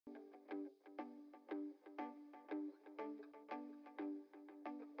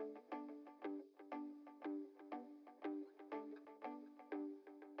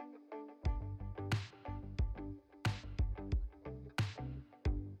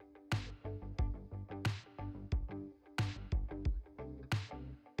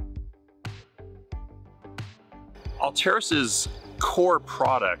Altaeros' core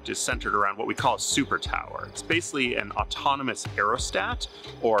product is centered around what we call a SuperTower. It's basically an autonomous aerostat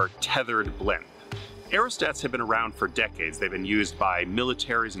or tethered blimp. Aerostats have been around for decades. They've been used by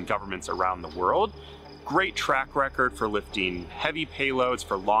militaries and governments around the world. Great track record for lifting heavy payloads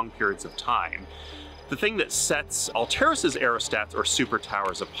for long periods of time. The thing that sets Altaeros' aerostats or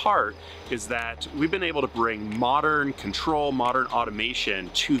SuperTowers apart is that we've been able to bring modern control, modern automation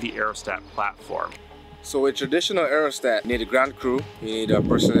to the Aerostat platform. So with traditional aerostat, you need a ground crew, you need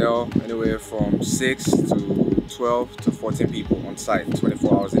personnel anywhere from 6 to 12 to 14 people on site,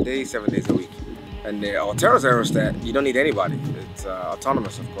 24 hours a day, 7 days a week. And the Altaeros aerostat, you don't need anybody. It's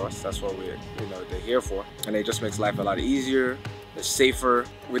autonomous, of course. That's what they're here for. And it just makes life a lot easier. It's safer.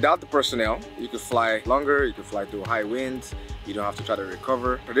 Without the personnel, you could fly longer, you could fly through high winds, you don't have to try to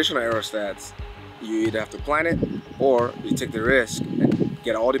recover. Traditional aerostats, you either have to plan it or you take the risk and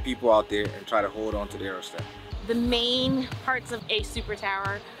get all the people out there and try to hold on to the aerostat. The main parts of a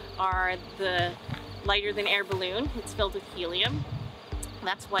SuperTower are the lighter than air balloon. It's filled with helium.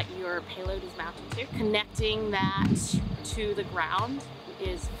 That's what your payload is mounted to. Connecting that to the ground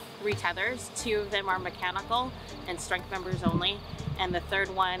is 3 tethers. 2 of them are mechanical and strength members only, and the third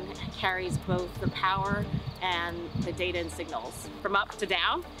one carries both the power and the data and signals from up to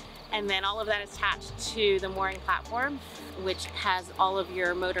down. And then all of that is attached to the mooring platform, which has all of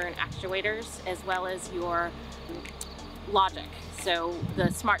your motor and actuators as well as your logic, so the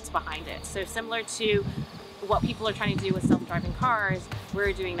smarts behind it. So similar to what people are trying to do with self-driving cars,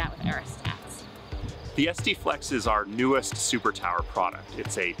 we're doing that with Aerostats. The SD Flex is our newest SuperTower product.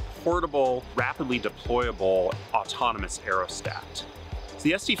 It's a portable, rapidly deployable, autonomous aerostat. So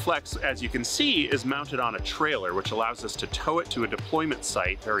the SD Flex, as you can see, is mounted on a trailer, which allows us to tow it to a deployment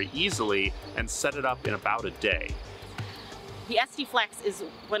site very easily and set it up in about a day. The SD Flex is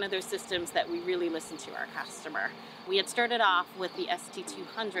one of those systems that we really listen to our customer. We had started off with the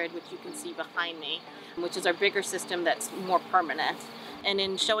ST200, which you can see behind me, which is our bigger system that's more permanent. And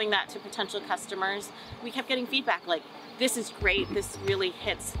in showing that to potential customers, we kept getting feedback like, this is great, this really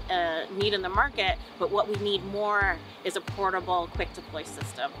hits a need in the market, but what we need more is a portable, quick deploy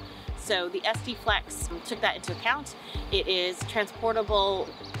system. So the SD Flex took that into account. It is transportable,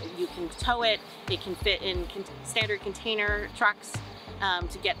 you can tow it, it can fit in standard container trucks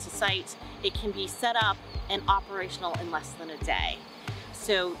to get to site. It can be set up and operational in less than a day.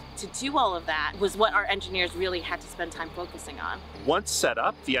 So to do all of that was what our engineers really had to spend time focusing on. Once set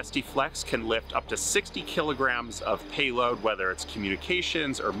up, the SD Flex can lift up to 60 kilograms of payload, whether it's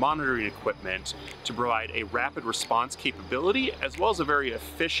communications or monitoring equipment, to provide a rapid response capability, as well as a very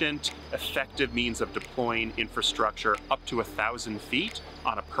efficient, effective means of deploying infrastructure up to 1,000 feet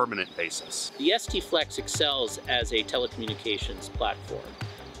on a permanent basis. The SD Flex excels as a telecommunications platform.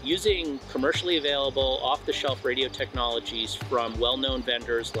 Using commercially available off-the-shelf radio technologies from well-known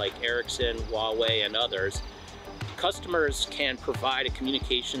vendors like Ericsson, Huawei, and others, customers can provide a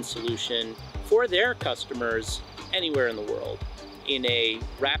communication solution for their customers anywhere in the world in a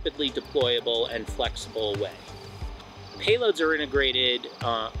rapidly deployable and flexible way. Payloads are integrated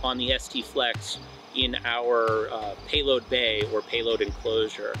on the SD Flex in our payload bay or payload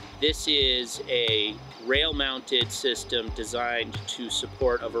enclosure. This is a rail-mounted system designed to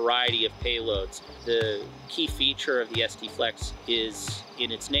support a variety of payloads. The key feature of the SD Flex is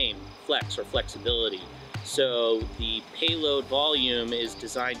in its name, flex or flexibility. So the payload volume is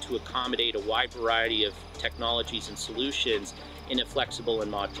designed to accommodate a wide variety of technologies and solutions in a flexible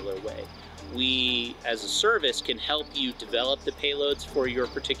and modular way. We, as a service, can help you develop the payloads for your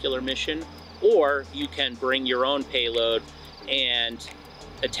particular mission, or you can bring your own payload and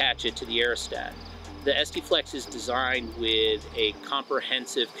attach it to the aerostat. The SD Flex is designed with a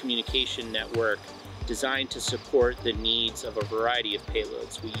comprehensive communication network designed to support the needs of a variety of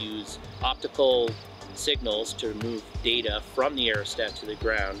payloads. We use optical signals to move data from the aerostat to the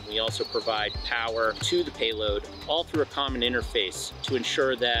ground. We also provide power to the payload, all through a common interface to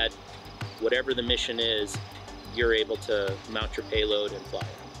ensure that whatever the mission is, you're able to mount your payload and fly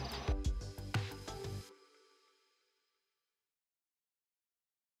it.